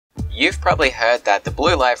You've probably heard that the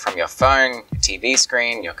blue light from your phone, your TV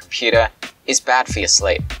screen, your computer is bad for your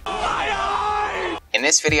sleep. In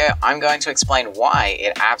this video, I'm going to explain why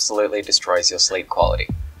it absolutely destroys your sleep quality.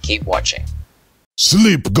 Keep watching.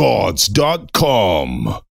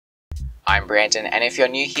 SleepGods.com. I'm Brandon, and if you're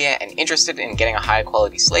new here and interested in getting a higher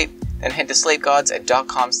quality sleep, then head to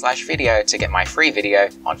sleepgods.com/video to get my free video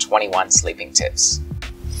on 21 sleeping tips.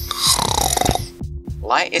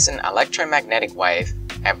 Light is an electromagnetic wave,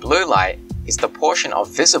 and blue light is the portion of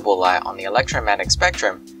visible light on the electromagnetic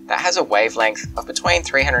spectrum that has a wavelength of between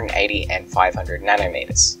 380 and 500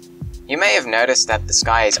 nanometers. You may have noticed that the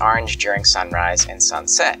sky is orange during sunrise and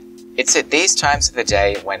sunset. It's at these times of the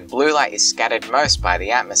day when blue light is scattered most by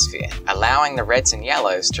the atmosphere, allowing the reds and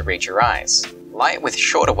yellows to reach your eyes. Light with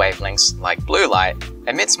shorter wavelengths, like blue light,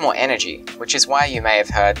 emits more energy, which is why you may have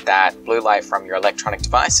heard that blue light from your electronic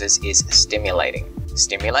devices is stimulating.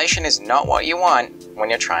 Stimulation is not what you want when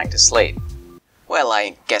you're trying to sleep. Well,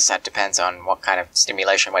 I guess that depends on what kind of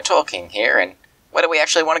stimulation we're talking here and whether we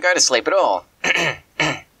actually want to go to sleep at all.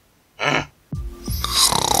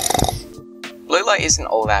 Blue light isn't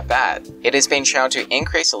all that bad. It has been shown to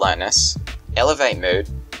increase alertness, elevate mood,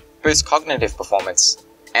 boost cognitive performance,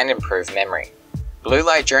 and improve memory. Blue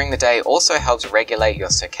light during the day also helps regulate your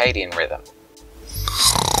circadian rhythm.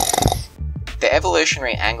 The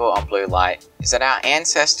evolutionary angle on blue light is that our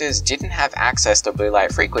ancestors didn't have access to blue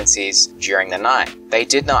light frequencies during the night. They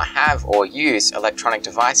did not have or use electronic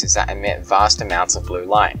devices that emit vast amounts of blue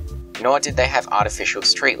light, nor did they have artificial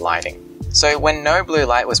street lighting. So when no blue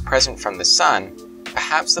light was present from the sun,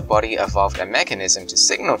 perhaps the body evolved a mechanism to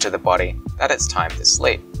signal to the body that it's time to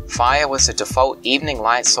sleep. Fire was the default evening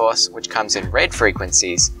light source, which comes in red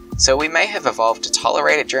frequencies, so we may have evolved to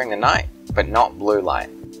tolerate it during the night, but not blue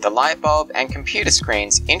light. The light bulb and computer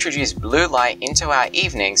screens introduced blue light into our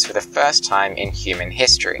evenings for the first time in human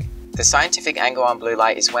history. The scientific angle on blue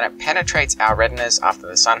light is when it penetrates our retinas after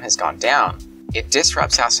the sun has gone down. It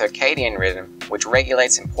disrupts our circadian rhythm, which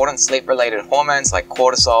regulates important sleep-related hormones like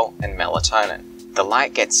cortisol and melatonin. The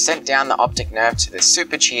light gets sent down the optic nerve to the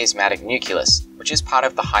suprachiasmatic nucleus, which is part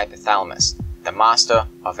of the hypothalamus, the master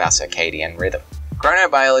of our circadian rhythm.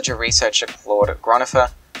 Chronobiology researcher Claude Gronifer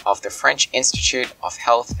of the French Institute of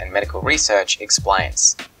Health and Medical Research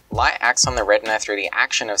explains, light acts on the retina through the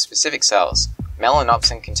action of specific cells,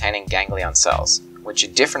 melanopsin containing ganglion cells, which are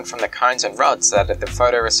different from the cones and rods that are the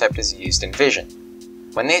photoreceptors used in vision.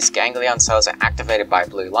 When these ganglion cells are activated by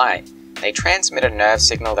blue light, they transmit a nerve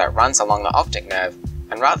signal that runs along the optic nerve,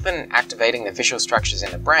 and rather than activating the visual structures in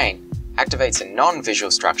the brain, activates the non-visual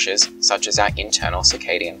structures such as our internal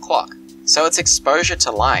circadian clock. So it's exposure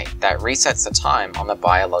to light that resets the time on the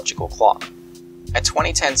biological clock. A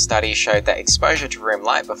 2010 study showed that exposure to room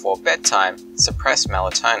light before bedtime suppressed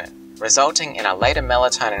melatonin, resulting in a later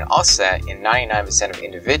melatonin offset in 99% of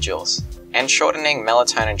individuals, and shortening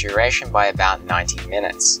melatonin duration by about 90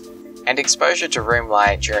 minutes. And exposure to room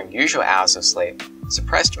light during usual hours of sleep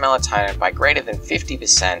suppressed melatonin by greater than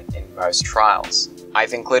 50% in most trials.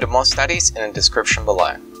 I've included more studies in the description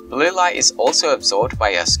below. Blue light is also absorbed by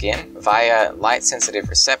your skin via light-sensitive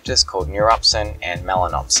receptors called neuropsin and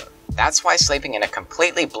melanopsin. That's why sleeping in a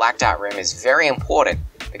completely blacked out room is very important,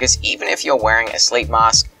 because even if you're wearing a sleep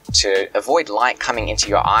mask to avoid light coming into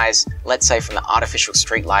your eyes, let's say from the artificial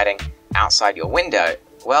street lighting outside your window,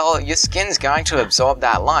 well, your skin's going to absorb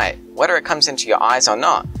that light. Whether it comes into your eyes or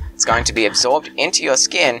not, it's going to be absorbed into your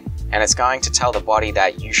skin, and it's going to tell the body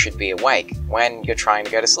that you should be awake when you're trying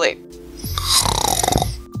to go to sleep.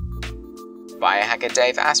 Biohacker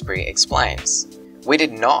Dave Asprey explains, we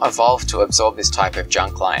did not evolve to absorb this type of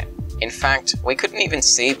junk light. In fact, we couldn't even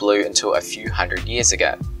see blue until a few hundred years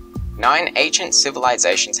ago. 9 ancient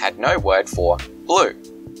civilizations had no word for blue.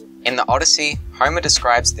 In the Odyssey, Homer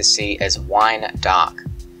describes the sea as wine dark.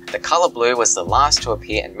 The color blue was the last to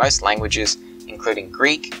appear in most languages, including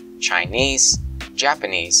Greek, Chinese,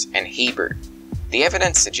 Japanese, and Hebrew. The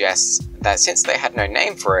evidence suggests that since they had no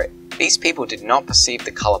name for it, these people did not perceive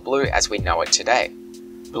the color blue as we know it today.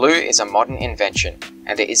 Blue is a modern invention,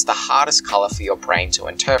 and it is the hardest color for your brain to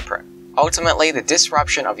interpret. Ultimately, the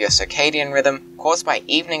disruption of your circadian rhythm caused by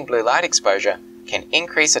evening blue light exposure can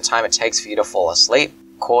increase the time it takes for you to fall asleep,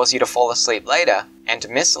 cause you to fall asleep later, and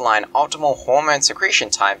misalign optimal hormone secretion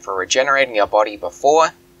time for regenerating your body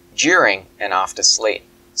before, during, and after sleep.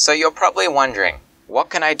 So you're probably wondering, what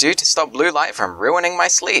can I do to stop blue light from ruining my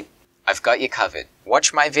sleep? I've got you covered.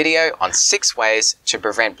 Watch my video on 6 ways to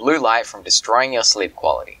prevent blue light from destroying your sleep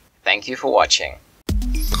quality. Thank you for watching.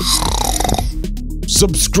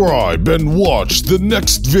 Subscribe and watch the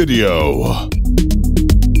next video.